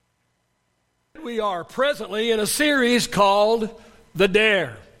We are presently in a series called The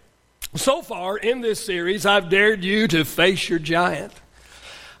Dare. So far in this series, I've dared you to face your giant.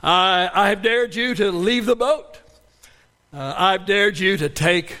 I have dared you to leave the boat. I've dared you to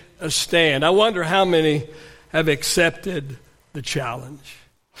take a stand. I wonder how many have accepted the challenge.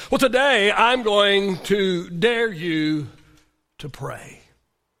 Well, today I'm going to dare you to pray.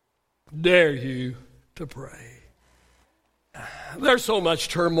 Dare you to pray. There's so much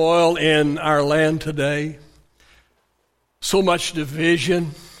turmoil in our land today, so much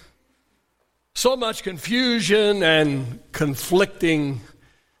division, so much confusion and conflicting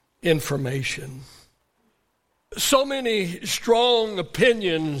information, so many strong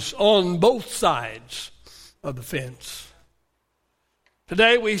opinions on both sides of the fence.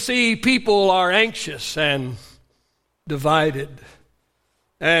 Today we see people are anxious and divided,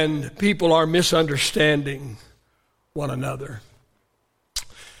 and people are misunderstanding one another.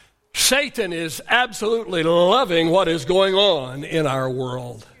 Satan is absolutely loving what is going on in our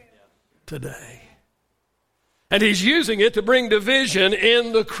world today. And he's using it to bring division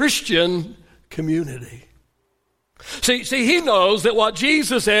in the Christian community. See, he knows that what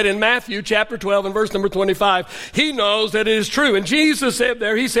Jesus said in Matthew chapter 12 and verse number 25, he knows that it is true. And Jesus said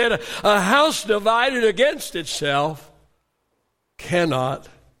there, he said, a house divided against itself cannot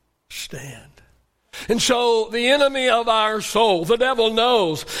stand. And so the enemy of our soul, the devil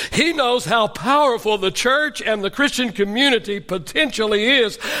knows. He knows how powerful the church and the Christian community potentially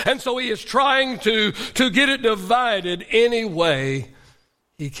is. And so he is trying to get it divided any way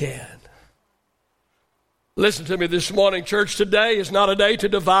he can. Listen to me this morning, church. Today is not a day to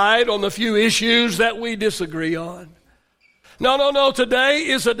divide on the few issues that we disagree on. No. Today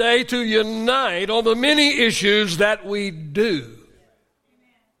is a day to unite on the many issues that we do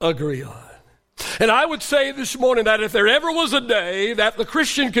agree on. And I would say this morning that if there ever was a day that the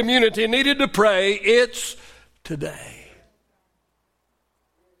Christian community needed to pray, it's today.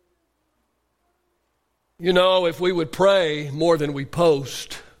 You know, if we would pray more than we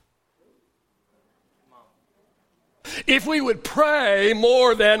post, if we would pray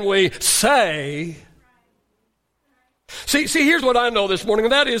more than we say, See, here's what I know this morning,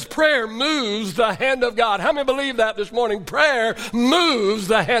 and that is prayer moves the hand of God. How many believe that this morning? Prayer moves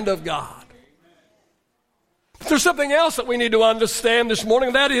the hand of God. But there's something else that we need to understand this morning,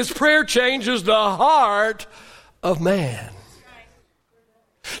 and that is prayer changes the heart of man.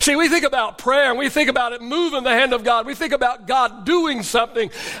 See, we think about prayer, and we think about it moving the hand of God. We think about God doing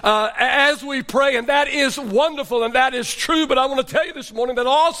something as we pray, and that is wonderful, and that is true. But I want to tell you this morning that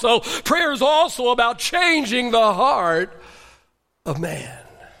also, prayer is also about changing the heart of man.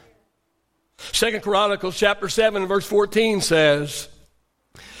 2 Chronicles chapter 7 verse 14 says,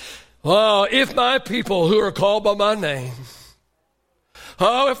 if my people who are called by my name,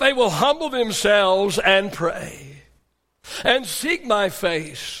 if they will humble themselves and pray and seek my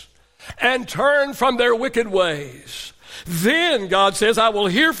face and turn from their wicked ways, then, God says, I will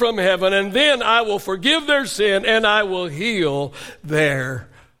hear from heaven, and then I will forgive their sin, and I will heal their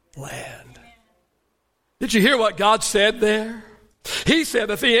land. Did you hear what God said there? He said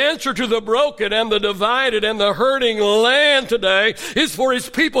that the answer to the broken and the divided and the hurting land today is for his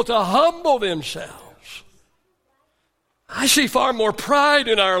people to humble themselves. I see far more pride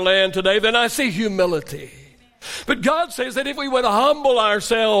in our land today than I see humility. But God says that if we would humble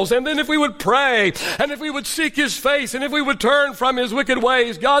ourselves, and then if we would pray, and if we would seek his face, and if we would turn from his wicked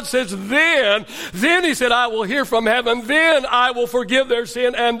ways, God says then he said, I will hear from heaven, then I will forgive their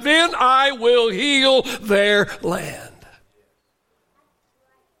sin, and then I will heal their land.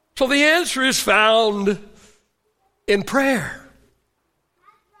 So the answer is found in prayer.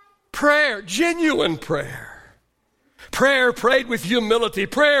 Prayer, genuine prayer. Prayer prayed with humility.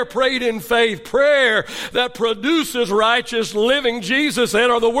 Prayer prayed in faith. Prayer that produces righteous living. Jesus said,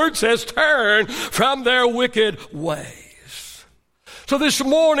 or the word says, turn from their wicked ways. So this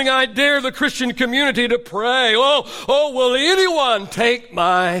morning I dare the Christian community to pray. Will anyone take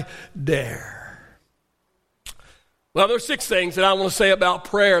my dare? Well, there's 6 things that I want to say about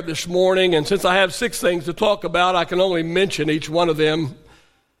prayer this morning, and since I have 6 things to talk about, I can only mention each one of them.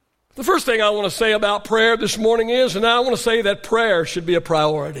 The first thing I want to say about prayer this morning is, and I want to say that prayer should be a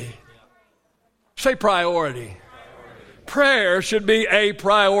priority. Say priority. Prayer should be a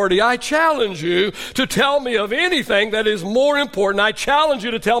priority. I challenge you to tell me of anything that is more important. I challenge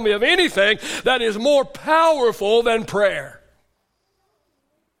you to tell me of anything that is more powerful than prayer.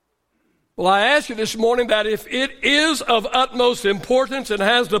 Well, I ask you this morning that if it is of utmost importance and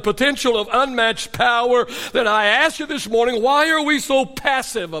has the potential of unmatched power, then I ask you this morning, why are we so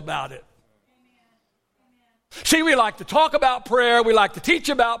passive about it? See, we like to talk about prayer, we like to teach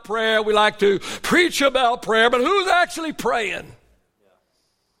about prayer, we like to preach about prayer, but who's actually praying?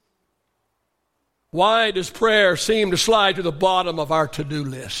 Why does prayer seem to slide to the bottom of our to-do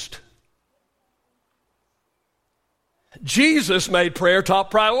list? Jesus made prayer top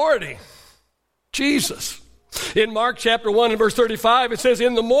priority. Jesus. In Mark chapter 1 and verse 35, it says,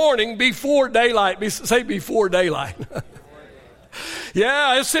 in the morning before daylight. Say before daylight.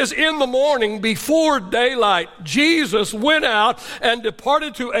 Yeah, it says in the morning before daylight, Jesus went out and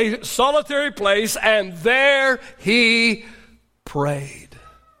departed to a solitary place, and there he prayed.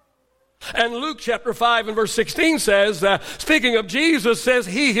 And Luke chapter 5 and verse 16 says, speaking of Jesus, says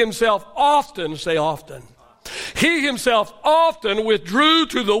he himself often, say often, he himself often withdrew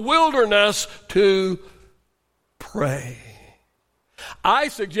to the wilderness to pray. I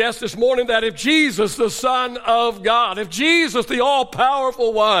suggest this morning that if Jesus, the Son of God, if Jesus, the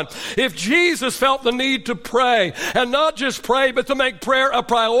all-powerful one, if Jesus felt the need to pray, and not just pray, but to make prayer a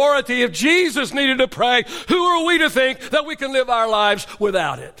priority, if Jesus needed to pray, who are we to think that we can live our lives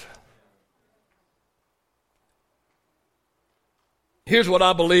without it? Here's what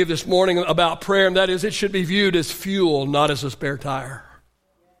I believe this morning about prayer, and that is it should be viewed as fuel, not as a spare tire.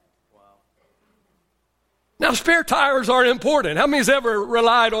 Now, spare tires aren't important. How many's ever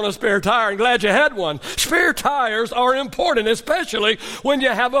relied on a spare tire and glad you had one? Spare tires are important, especially when you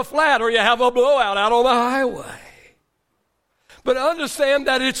have a flat or you have a blowout out on the highway. But understand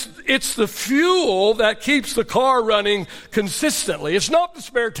that it's the fuel that keeps the car running consistently. It's not the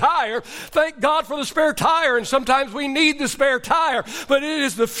spare tire. Thank God for the spare tire, and sometimes we need the spare tire. But it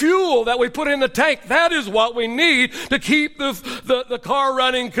is the fuel that we put in the tank. That is what we need to keep the car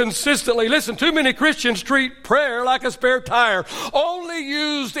running consistently. Listen, too many Christians treat prayer like a spare tire, only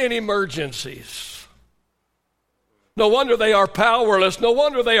used in emergencies. No wonder they are powerless. No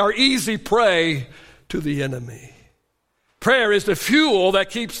wonder they are easy prey to the enemy. Prayer is the fuel that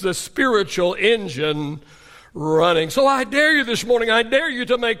keeps the spiritual engine running. So I dare you this morning, I dare you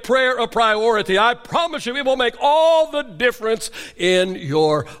to make prayer a priority. I promise you it will make all the difference in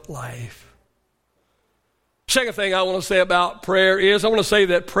your life. Second thing I want to say about prayer is I want to say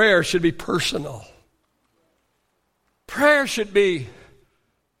that prayer should be personal. Prayer should be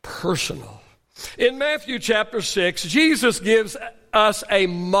personal. In Matthew chapter 6, Jesus gives us a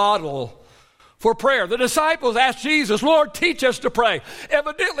model for prayer. The disciples asked Jesus, Lord, teach us to pray.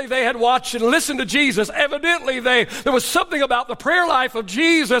 Evidently, they had watched and listened to Jesus. Evidently, there was something about the prayer life of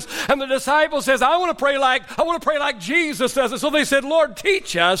Jesus, and the disciple says, I want to pray like Jesus does it. So they said, Lord,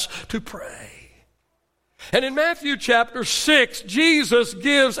 teach us to pray. And in Matthew chapter 6, Jesus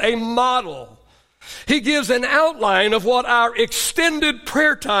gives a model. He gives an outline of what our extended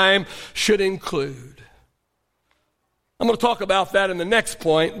prayer time should include. I'm going to talk about that in the next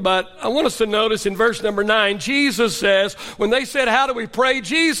point, but I want us to notice in verse number 9, Jesus says, when they said, how do we pray?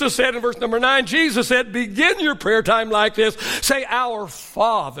 Jesus said in verse number 9, Jesus said, begin your prayer time like this. Say, our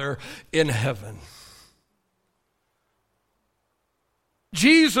Father in heaven.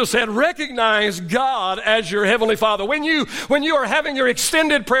 Jesus said, recognize God as your heavenly Father. When you are having your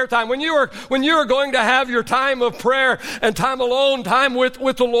extended prayer time, when you are going to have your time of prayer and time alone, time with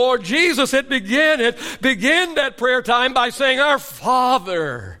the Lord, Jesus said, begin that prayer time by saying, our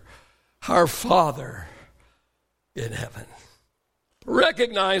Father in heaven.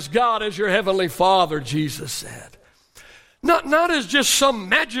 Recognize God as your heavenly Father, Jesus said. Not as just some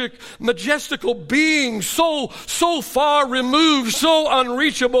majestical being so far removed, so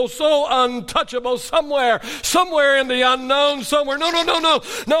unreachable, so untouchable, somewhere in the unknown, somewhere. No.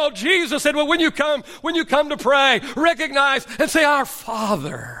 No, Jesus said, well, when you come to pray, recognize and say, our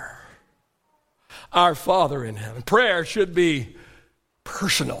Father in heaven. Prayer should be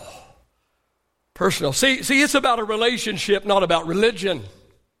personal. Personal. See, it's about a relationship, not about religion.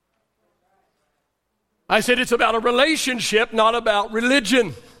 I said it's about a relationship, not about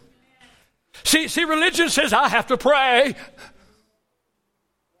religion. See, religion says I have to pray.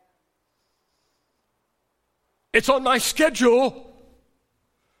 It's on my schedule.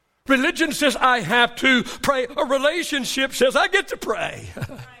 Religion says I have to pray. A relationship says I get to pray.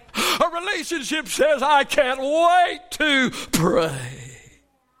 A relationship says I can't wait to pray.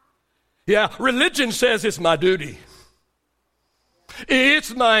 Yeah, religion says it's my duty.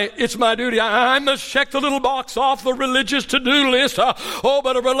 It's my duty. I must check the little box off the religious to-do list.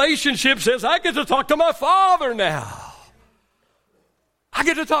 But a relationship says I get to talk to my Father now. I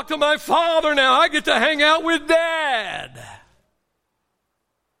get to talk to my Father now. I get to hang out with Dad.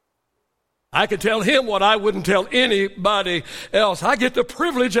 I can tell him what I wouldn't tell anybody else. I get the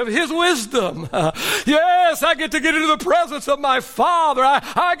privilege of his wisdom. Yes, I get to get into the presence of my Father.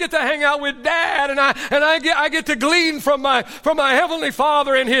 I get to hang out with Dad, and I get to glean from my Heavenly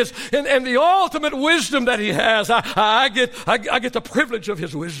Father and the ultimate wisdom that he has. I get the privilege of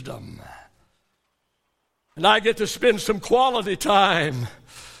his wisdom. And I get to spend some quality time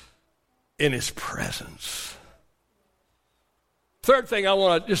in his presence. Third thing I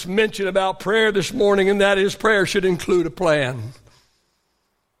want to just mention about prayer this morning, and that is prayer should include a plan.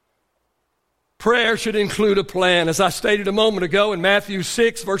 Prayer should include a plan. As I stated a moment ago in Matthew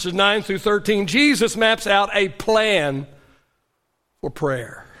 6, verses 9 through 13, Jesus maps out a plan for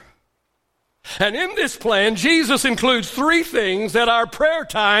prayer. And in this plan, Jesus includes three things that our prayer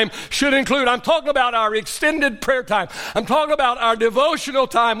time should include. I'm talking about our extended prayer time. I'm talking about our devotional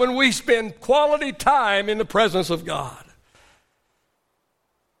time when we spend quality time in the presence of God.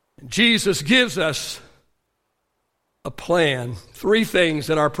 Jesus gives us a plan, three things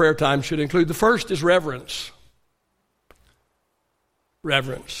that our prayer time should include. The first is reverence.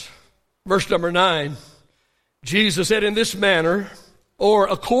 Reverence. Verse number 9, Jesus said, in this manner, or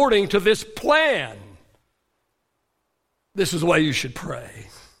according to this plan, this is the way you should pray.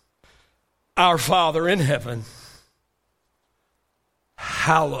 Our Father in heaven,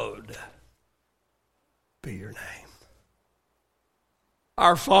 hallowed be your name.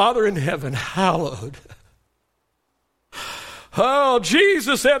 Our Father in heaven, hallowed. Oh,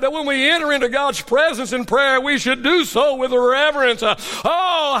 Jesus said that when we enter into God's presence in prayer, we should do so with reverence.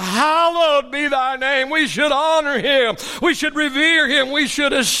 Oh, hallowed be thy name. We should honor him. We should revere him. We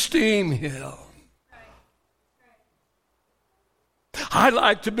should esteem him. I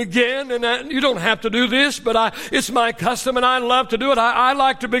like to begin, and you don't have to do this, but it's my custom, and I love to do it. I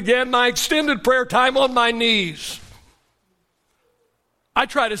like to begin my extended prayer time on my knees. I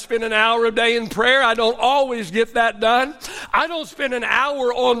try to spend an hour a day in prayer. I don't always get that done. I don't spend an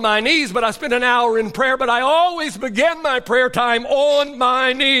hour on my knees, but I spend an hour in prayer. But I always begin my prayer time on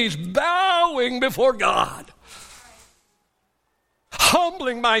my knees, bowing before God,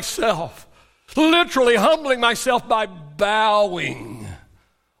 humbling myself, literally humbling myself by bowing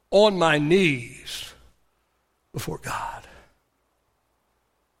on my knees before God,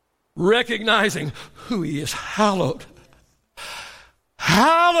 recognizing who he is. Hallowed.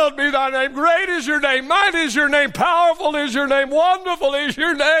 Hallowed be thy name. Great is your name. Mighty is your name. Powerful is your name. Wonderful is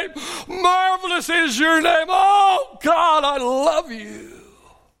your name. Marvelous is your name. Oh, God, I love you.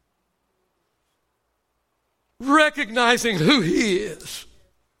 Recognizing who he is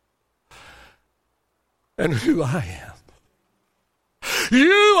and who I am.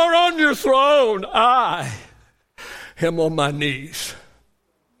 You are on your throne. I am on my knees.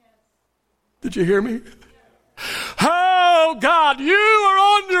 Did you hear me? Oh, God, you are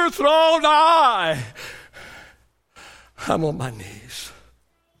on your throne. I'm on my knees.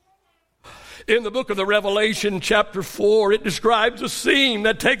 In the book of the Revelation, chapter 4, it describes a scene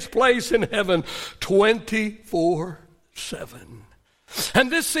that takes place in heaven 24/7.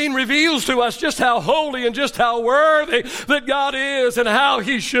 And this scene reveals to us just how holy and just how worthy that God is and how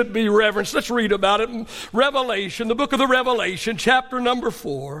he should be reverenced. Let's read about it in Revelation, the book of the Revelation, chapter number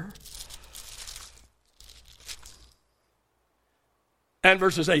 4. And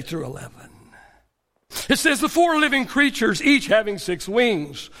verses 8 through 11. It says, the four living creatures, each having 6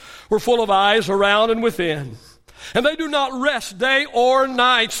 wings, were full of eyes around and within. And they do not rest day or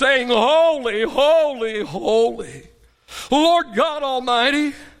night, saying, holy, holy, holy, Lord God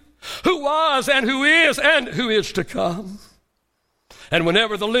Almighty, who was and who is to come. And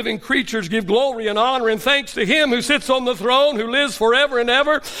whenever the living creatures give glory and honor and thanks to him who sits on the throne, who lives forever and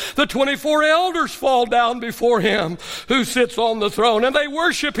ever, the 24 elders fall down before him who sits on the throne. And they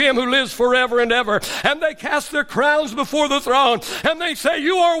worship him who lives forever and ever. And they cast their crowns before the throne. And they say,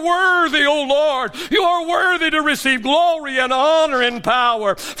 you are worthy, O Lord. You are worthy to receive glory and honor and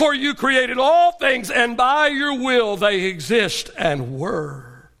power. For you created all things, and by your will they exist and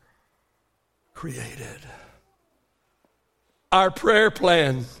were created. Our prayer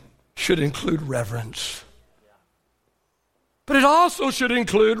plan should include reverence. But it also should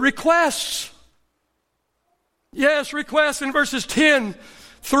include requests. Yes, requests. In verses 10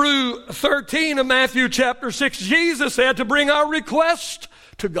 through 13 of Matthew chapter 6, Jesus said to bring our request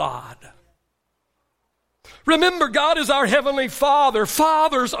to God. Remember, God is our heavenly Father.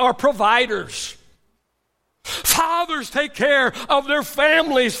 Fathers are providers. Fathers take care of their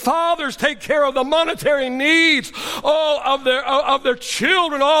families. Fathers take care of the monetary needs of their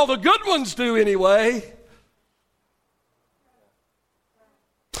children. All the good ones do anyway.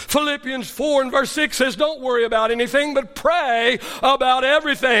 Philippians 4 and verse 6 says, don't worry about anything, but pray about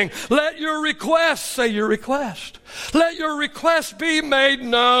everything. Let your requests, say your request. Let your requests be made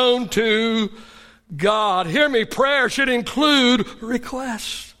known to God. Hear me, prayer should include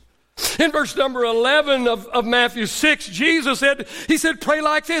requests. In verse number 11 of Matthew 6, Jesus said, he said, pray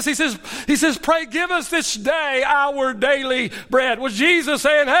like this. He says, pray, give us this day our daily bread. Was Jesus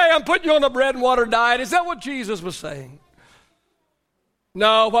saying, hey, I'm putting you on a bread and water diet? Is that what Jesus was saying?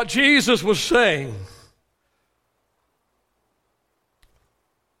 No, what Jesus was saying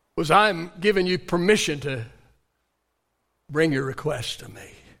was, I'm giving you permission to bring your request to me.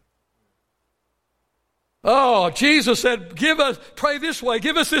 Oh, Jesus said, pray this way,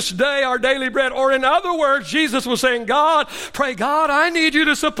 give us this day our daily bread. Or in other words, Jesus was saying, God, I need you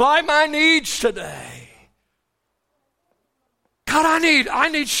to supply my needs today. God, I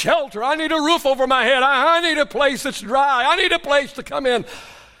need shelter. I need a roof over my head. I need a place that's dry. I need a place to come in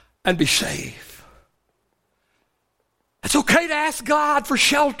and be safe. It's okay to ask God for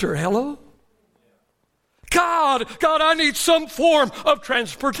shelter. Hello? God, I need some form of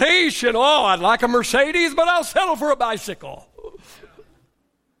transportation. Oh, I'd like a Mercedes, but I'll settle for a bicycle.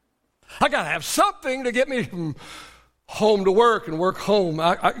 I got to have something to get me from home to work and work home.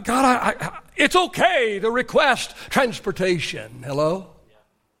 It's okay to request transportation. Hello?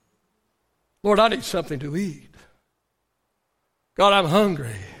 Lord, I need something to eat. God, I'm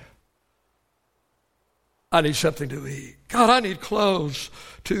hungry. I need something to eat. God, I need clothes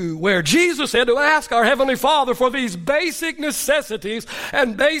to wear. Jesus said to ask our Heavenly Father for these basic necessities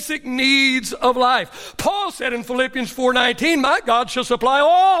and basic needs of life. Paul said in Philippians 4:19, my God shall supply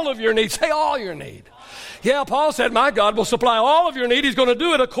all of your needs. Say all your need. Yeah, Paul said, my God will supply all of your need. He's going to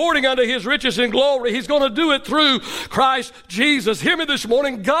do it according unto his riches in glory. He's going to do it through Christ Jesus. Hear me this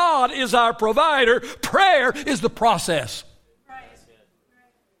morning. God is our provider. Prayer is the process.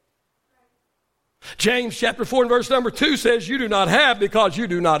 James chapter 4 and verse number 2 says, you do not have because you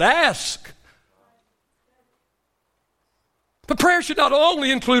do not ask. But prayer should not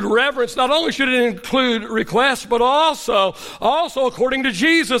only include reverence, not only should it include requests, but also according to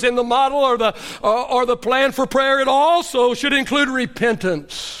Jesus in the model or the plan for prayer, it also should include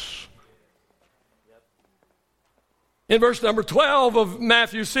repentance. In verse number 12 of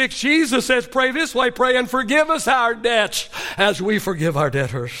Matthew 6, Jesus says, pray this way, pray and forgive us our debts as we forgive our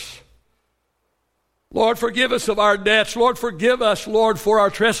debtors. Lord, forgive us of our debts. Lord, forgive us, Lord, for our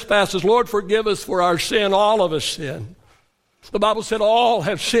trespasses. Lord, forgive us for our sin. All of us sin. The Bible said all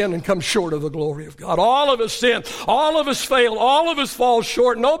have sinned and come short of the glory of God. All of us sin. All of us fail. All of us fall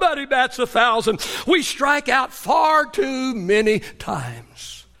short. Nobody bats 1,000. We strike out far too many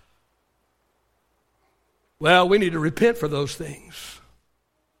times. Well, we need to repent for those things.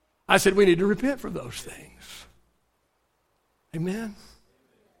 I said we need to repent for those things. Amen.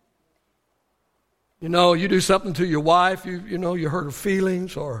 You know, you do something to your wife, you hurt her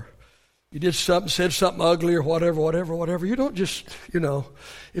feelings, or you did something, said something ugly or whatever. You don't just,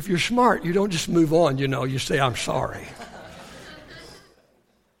 if you're smart, you don't just move on, you say, I'm sorry.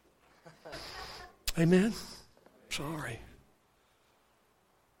 Amen? Sorry.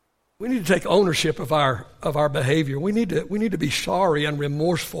 We need to take ownership of our behavior. We need to be sorry and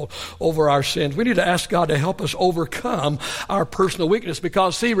remorseful over our sins. We need to ask God to help us overcome our personal weakness,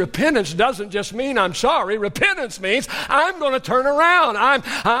 because see, repentance doesn't just mean I'm sorry. Repentance means I'm going to turn around.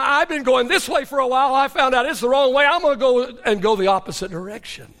 I've been going this way for a while. I found out it's the wrong way. I'm going to go the opposite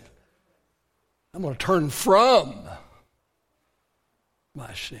direction. I'm going to turn from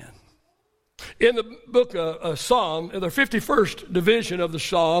my sin. In the book of Psalm, the 51st division of the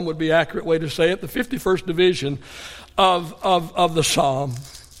Psalm would be an accurate way to say it, the 51st division of the Psalm.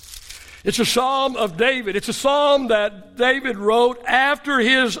 It's a Psalm of David. It's a Psalm that David wrote after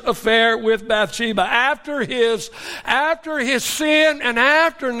his affair with Bathsheba, after his sin, and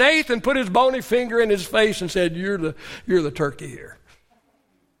after Nathan put his bony finger in his face and said, you're the turkey here.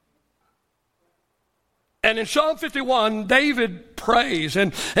 And in Psalm 51, David prays,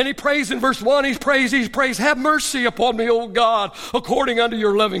 and he prays in verse 1, he prays, have mercy upon me, O God, according unto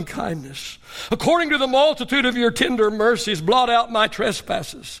your loving kindness. According to the multitude of your tender mercies, blot out my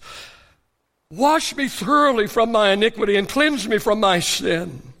trespasses. Wash me thoroughly from my iniquity and cleanse me from my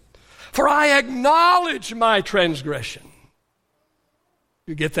sin. For I acknowledge my transgression.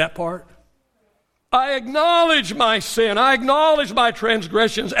 You get that part? I acknowledge my sin. I acknowledge my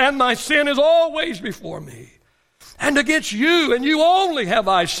transgressions, and my sin is always before me. And against you, and you only have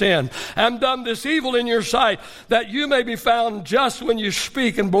I sinned, and done this evil in your sight, that you may be found just when you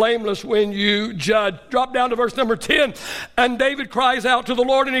speak and blameless when you judge. Drop down to verse number 10. And David cries out to the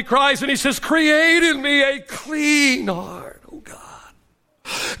Lord, and he cries, and he says, create in me a clean heart, O God.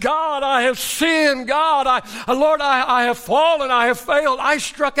 God, I have sinned. God, Lord, I have fallen. I have failed. I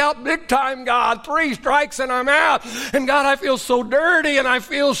struck out big time, God. 3 strikes and I'm out. And God, I feel so dirty and I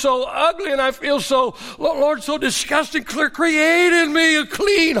feel so ugly and I feel so, Lord, so disgusting. Create in me a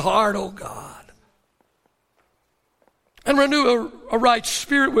clean heart, oh God. And renew a right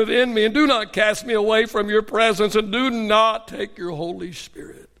spirit within me. And do not cast me away from your presence. And do not take your Holy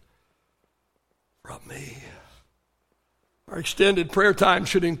Spirit from me. Our extended prayer time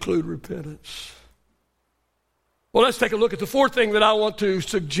should include repentance. Well, let's take a look at the fourth thing that I want to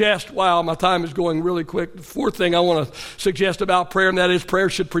suggest. Wow, my time is going really quick. The fourth thing I want to suggest about prayer, and that is prayer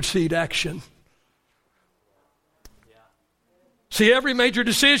should precede action. See, every major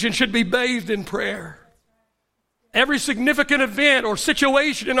decision should be bathed in prayer. Every significant event or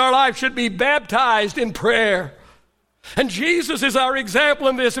situation in our life should be baptized in prayer. And Jesus is our example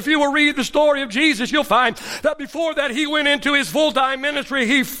in this. If you will read the story of Jesus, you'll find that before that he went into his full-time ministry,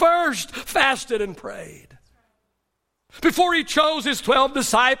 he first fasted and prayed. Before he chose his 12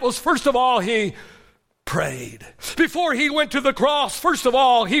 disciples, first of all, he prayed. Before he went to the cross, first of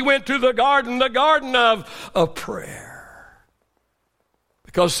all, he went to the garden of prayer.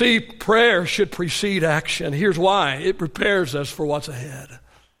 Because, see, prayer should precede action. Here's why. It prepares us for what's ahead.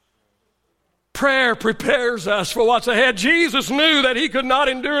 Prayer prepares us for what's ahead. Jesus knew that he could not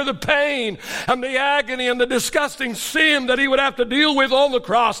endure the pain and the agony and the disgusting sin that he would have to deal with on the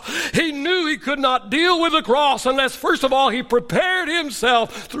cross. He knew he could not deal with the cross unless, first of all, he prepared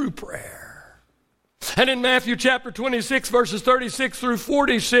himself through prayer. And in Matthew chapter 26, verses 36 through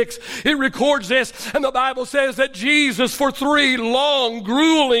 46, it records this. And the Bible says that Jesus, for 3 long,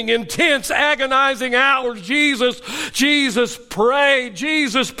 grueling, intense, agonizing hours, Jesus prayed.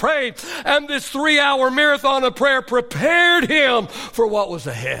 Jesus prayed. And this 3-hour marathon of prayer prepared him for what was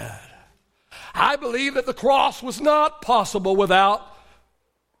ahead. I believe that the cross was not possible without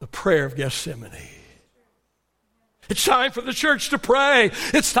the prayer of Gethsemane. It's time for the church to pray.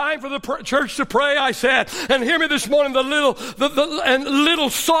 It's time for the church to pray, I said. And hear me this morning, the little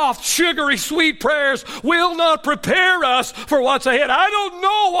soft, sugary, sweet prayers will not prepare us for what's ahead. I don't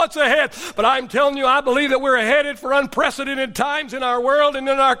know what's ahead, but I'm telling you, I believe that we're headed for unprecedented times in our world and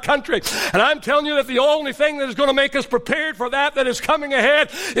in our country. And I'm telling you that the only thing that is going to make us prepared for that is coming ahead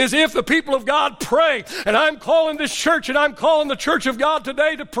is if the people of God pray. And I'm calling this church and I'm calling the church of God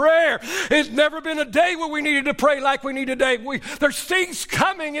today to prayer. It's never been a day where we needed to pray like we need today. There's things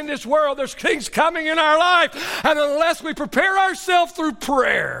coming in this world. There's things coming in our life. And unless we prepare ourselves through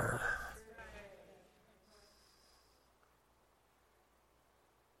prayer,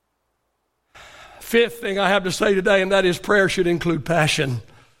 fifth thing I have to say today, and that is prayer should include passion.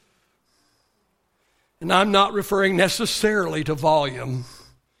 And I'm not referring necessarily to volume.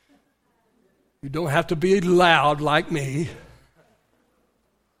 You don't have to be loud like me.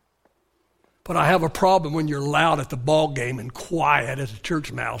 But I have a problem when you're loud at the ball game and quiet as a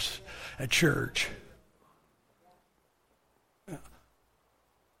church mouse at church.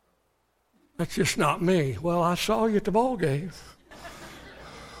 That's just not me. Well, I saw you at the ball game.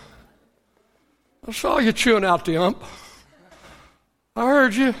 I saw you chewing out the ump. I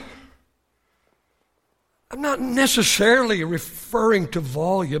heard you. I'm not necessarily referring to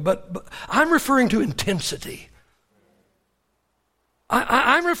volume, but I'm referring to intensity.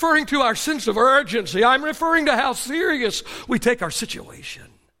 I'm referring to our sense of urgency. I'm referring to how serious we take our situation.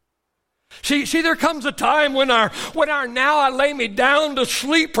 See, there comes a time when our now I lay me down to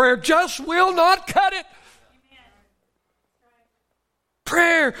sleep prayer just will not cut it.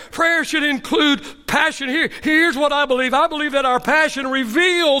 Prayer should include passion. Here's what I believe. I believe that our passion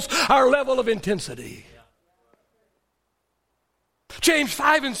reveals our level of intensity. James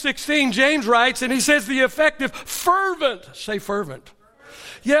 5:16, James writes, and he says the effective fervent, say fervent.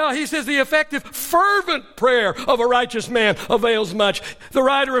 Yeah, he says the effective fervent prayer of a righteous man avails much. The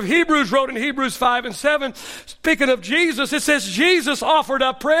writer of Hebrews wrote in Hebrews 5:7, speaking of Jesus, it says Jesus offered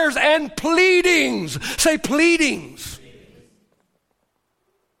up prayers and pleadings. Say pleadings.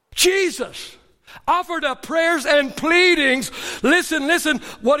 Jesus offered up prayers and pleadings. Listen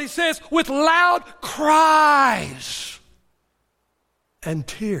what he says, with loud cries and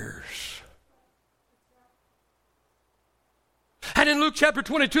tears. And in Luke chapter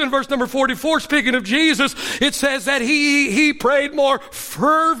 22 and verse number 44, speaking of Jesus, it says that he prayed more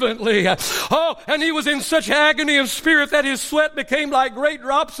fervently. Oh, and he was in such agony of spirit that his sweat became like great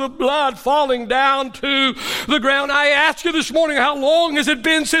drops of blood falling down to the ground. I ask you this morning, how long has it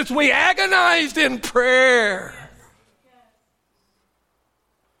been since we agonized in prayer?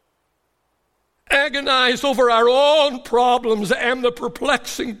 Agonized over our own problems and the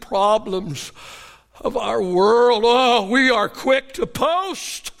perplexing problems of our world. Oh, we are quick to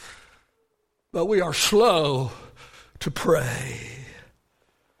post, but we are slow to pray.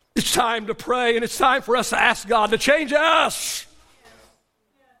 It's time to pray, and it's time for us to ask God to change us.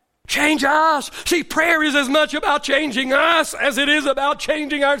 Change us. See, prayer is as much about changing us as it is about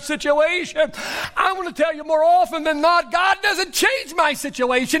changing our situation. I want to tell you, more often than not, God doesn't change my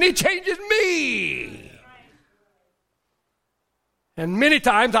situation. He changes me. And many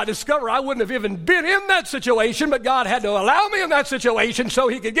times I discover I wouldn't have even been in that situation, but God had to allow me in that situation so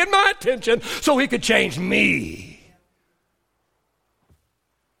He could get my attention, so He could change me.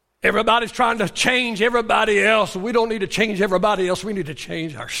 Everybody's trying to change everybody else. We don't need to change everybody else. We need to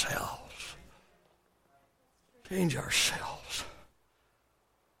change ourselves. Change ourselves.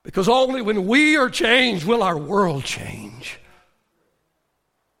 Because only when we are changed will our world change.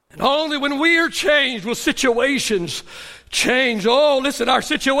 And only when we are changed will situations change. Oh, listen, our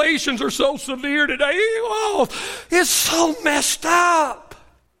situations are so severe today. Oh, it's so messed up.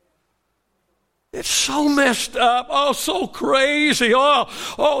 It's so messed up. Oh, so crazy.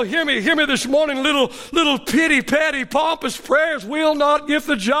 Oh, hear me this morning. Little pity-patty, pompous prayers will not get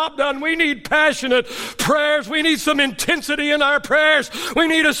the job done. We need passionate prayers. We need some intensity in our prayers. We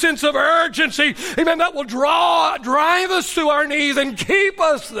need a sense of urgency. Amen. That will drive us to our knees and keep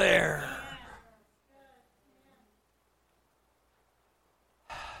us there.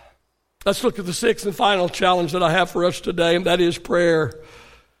 Let's look at the sixth and final challenge that I have for us today, and that is prayer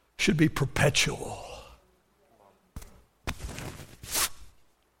should be perpetual.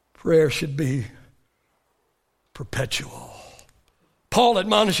 Prayer should be perpetual. Paul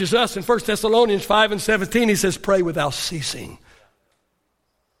admonishes us in 1 Thessalonians 5:17. He says, pray without ceasing.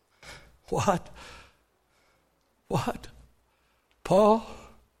 What? Paul,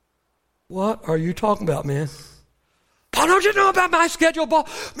 what are you talking about, man? Paul, don't you know about my schedule, Paul?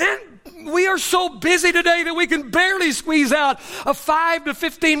 Man, we are so busy today that we can barely squeeze out a 5 to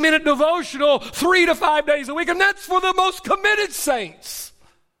 15 minute devotional 3 to 5 days a week, and that's for the most committed saints.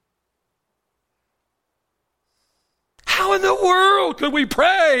 How in the world could we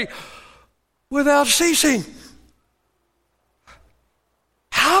pray without ceasing?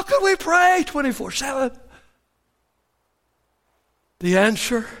 How could we pray 24/7? The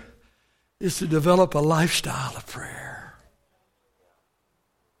answer is to develop a lifestyle of prayer.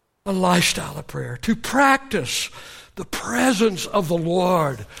 A lifestyle of prayer, to practice the presence of the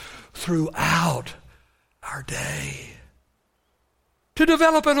Lord throughout our day, to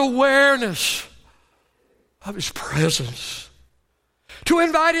develop an awareness of His presence, to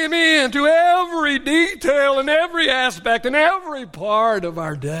invite Him into every detail and every aspect and every part of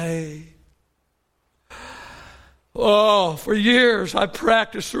our day. Oh, for years I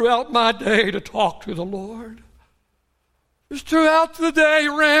practiced throughout my day to talk to the Lord. Just throughout the day,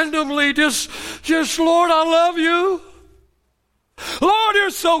 randomly, just, Lord, I love you. Lord,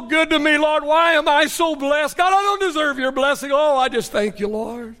 you're so good to me, Lord. Why am I so blessed? God, I don't deserve your blessing. Oh, I just thank you,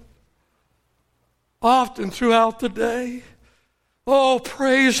 Lord. Often throughout the day. Oh,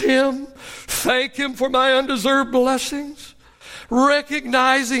 praise Him. Thank Him for my undeserved blessings.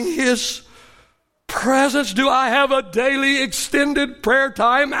 Recognizing His presence. Do I have a daily extended prayer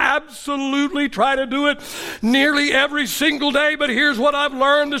time? Absolutely. Try to do it nearly every single day. But here's what I've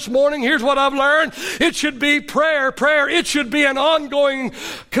learned this morning. Here's what I've learned. It should be prayer. It should be an ongoing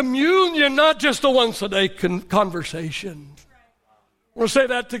communion, not just a once a day conversation. I want to say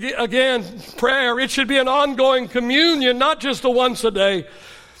that again. Prayer. It should be an ongoing communion, not just a once a day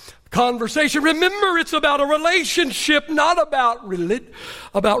conversation. Remember, it's about a relationship, not about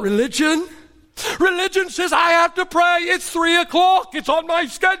religion. Religion says I have to pray. It's 3 o'clock. It's on my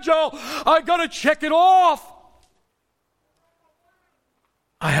schedule. I got to check it off.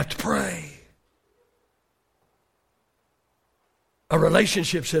 I have to pray. A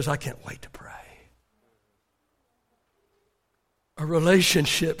relationship says I can't wait to pray. A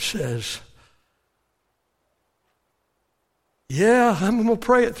relationship says, yeah, I'm going to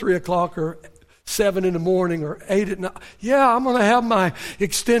pray at 3 o'clock or 7 in the morning or 8 at night. Yeah, I'm going to have my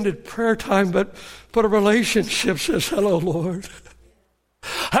extended prayer time, but a relationship says, hello, Lord.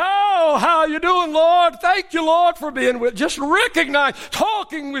 How you doing, Lord? Thank you, Lord, for being with. Just recognize,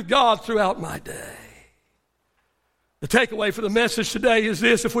 talking with God throughout my day. The takeaway for the message today is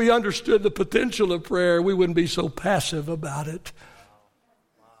this: if we understood the potential of prayer, we wouldn't be so passive about it.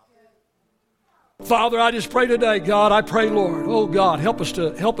 Father, I just pray today, God, I pray, Lord, oh God, help us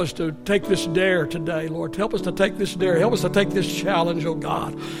to take this dare today, Lord. Help us to take this dare. Help us to take this challenge, oh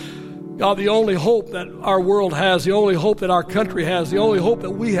God. God, the only hope that our world has, the only hope that our country has, the only hope that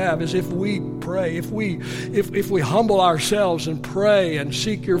we have is if we pray, if we humble ourselves and pray and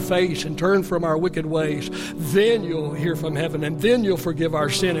seek your face and turn from our wicked ways, then you'll hear from heaven, and then you'll forgive our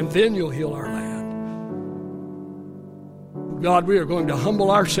sin, and then you'll heal our land. God, we are going to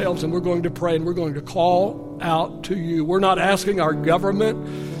humble ourselves, and we're going to pray, and we're going to call out to you. We're not asking our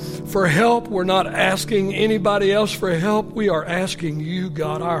government for help. We're not asking anybody else for help. We are asking you,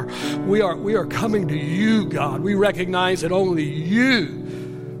 God. We are coming to you, God. We recognize that only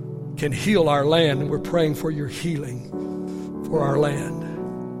you can heal our land, and we're praying for your healing for our land.